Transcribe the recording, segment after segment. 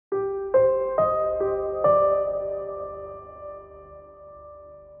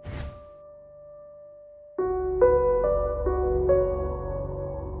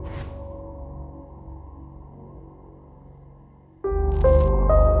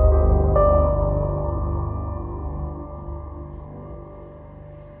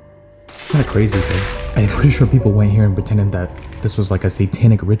kind of crazy because I'm pretty sure people went here and pretended that this was like a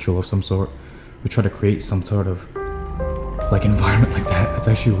satanic ritual of some sort. We try to create some sort of like environment like that. It's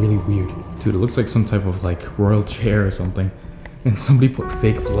actually really weird. Dude, it looks like some type of like royal chair or something. And somebody put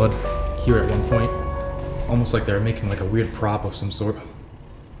fake blood here at one point. Almost like they're making like a weird prop of some sort.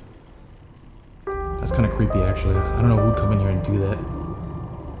 That's kind of creepy actually. I don't know who would come in here and do that.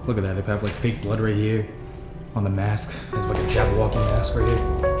 Look at that, they have like fake blood right here on the mask. There's like a Jabberwocky mask right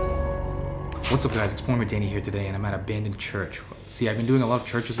here. What's up guys, Exploring with Danny here today, and I'm at an abandoned church. See, I've been doing a lot of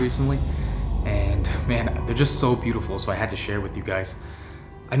churches recently, and man, they're just so beautiful, so I had to share with you guys.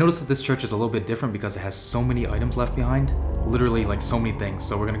 I noticed that this church is a little bit different because it has so many items left behind. Literally like so many things,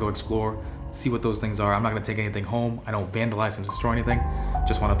 so we're gonna go explore, see what those things are. I'm not gonna take anything home. I don't vandalize and destroy anything.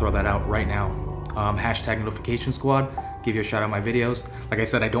 Just wanna throw that out right now. Hashtag notification squad, give you a shout out my videos. Like I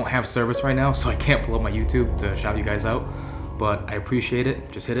said, I don't have service right now, so I can't pull up my YouTube to shout you guys out. But I appreciate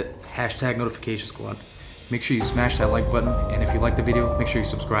it. Just hit it. Hashtag notification squad. Make sure you smash that like button, and if you like the video, make sure you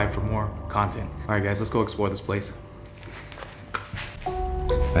subscribe for more content. Alright guys, let's go explore this place.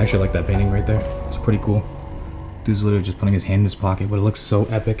 I actually like that painting right there. It's pretty cool. Dude's literally just putting his hand in his pocket, but it looks so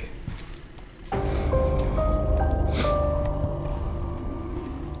epic.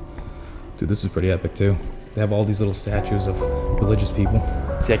 Dude, this is pretty epic too. They have all these little statues of religious people.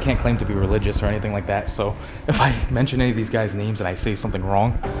 See, I can't claim to be religious or anything like that, so if I mention any of these guys' names and I say something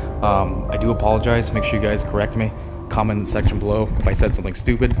wrong, I do apologize. Make sure you guys correct me. Comment in the section below if I said something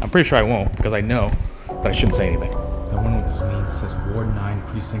stupid. I'm pretty sure I won't, because I know that I shouldn't say anything. I wonder what this means. It says Ward 9,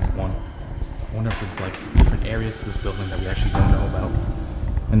 Precinct 1. I wonder if there's like different areas to this building that we actually don't know about.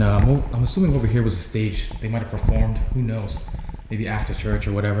 And I'm assuming over here was a stage. They might have performed, who knows? Maybe after church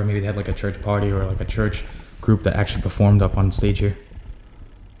or whatever. Maybe they had like a church party or like a church group that actually performed up on stage here.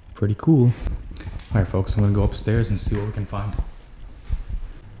 Pretty cool. Alright folks, I'm gonna go upstairs and see what we can find.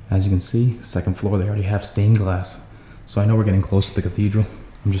 As you can see, second floor, they already have stained glass. So I know we're getting close to the cathedral.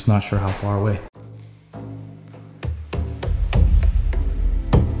 I'm just not sure how far away.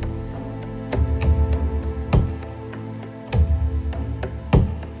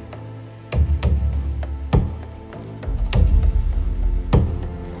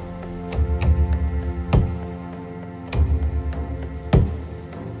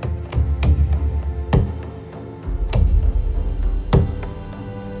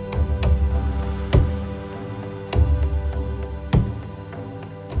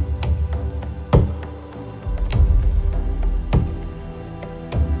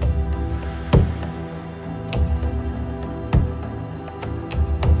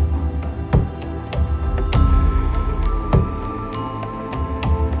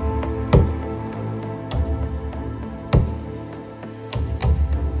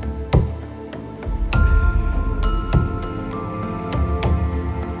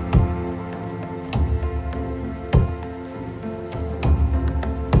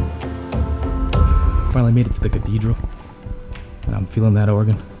 Finally made it to the cathedral, and I'm feeling that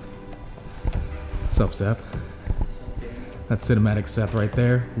organ. What's up, Seth? That's Cinematic Seth right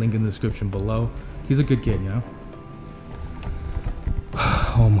there. Link in the description below. He's a good kid, you know?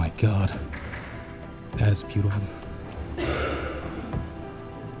 Oh my god. That is beautiful.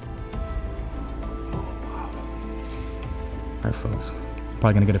 Alright folks,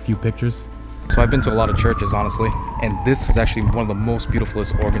 probably gonna get a few pictures. So I've been to a lot of churches, honestly, and this is actually one of the most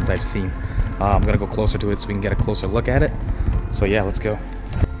beautifulest organs I've seen. I'm gonna go closer to it so we can get a closer look at it. So yeah, let's go.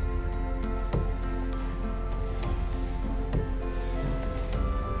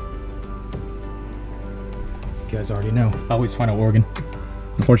 You guys already know, I always find an organ.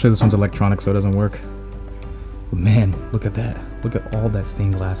 Unfortunately, this one's electronic, so it doesn't work. But man, look at that. Look at all that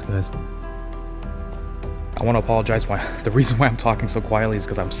stained glass, guys. I want to apologize. The reason why I'm talking so quietly is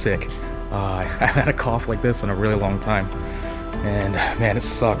because I'm sick. I've had a cough like this in a really long time, and man, it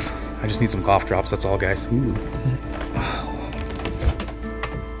sucks. I just need some cough drops, that's all, guys. Ooh.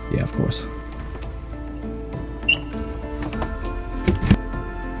 Yeah, of course.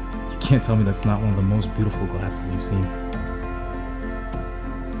 You can't tell me that's not one of the most beautiful glasses you've seen.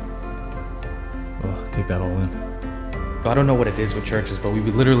 Oh, take that all in. I don't know what it is with churches, but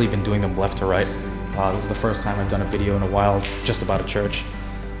we've literally been doing them left to right. This is the first time I've done a video in a while just about a church.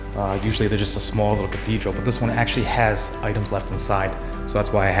 Usually they're just a small little cathedral, but this one actually has items left inside, so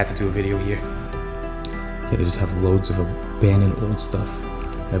that's why I had to do a video here. Yeah, they just have loads of abandoned old stuff.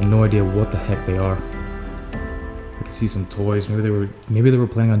 I have no idea what the heck they are. I can see some toys. Maybe they were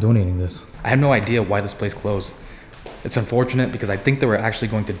planning on donating this. I have no idea why this place closed. It's unfortunate because I think they were actually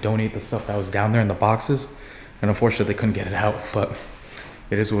going to donate the stuff that was down there in the boxes, and unfortunately they couldn't get it out, but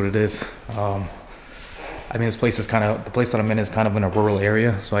it is what it is. I mean, the place that I'm in is kind of in a rural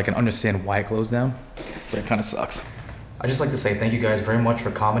area, so I can understand why it closed down, but it kind of sucks. I'd just like to say thank you guys very much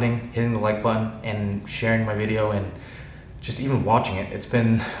for commenting, hitting the like button, and sharing my video, and just even watching it. It's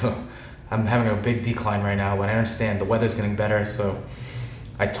been, I'm having a big decline right now, but I understand the weather's getting better, so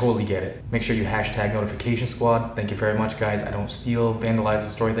I totally get it. Make sure you hashtag notification squad. Thank you very much, guys. I don't steal, vandalize,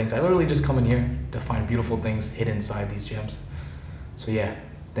 destroy things. I literally just come in here to find beautiful things hidden inside these gems. So yeah,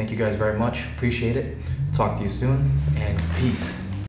 thank you guys very much. Appreciate it. Talk to you soon, and peace.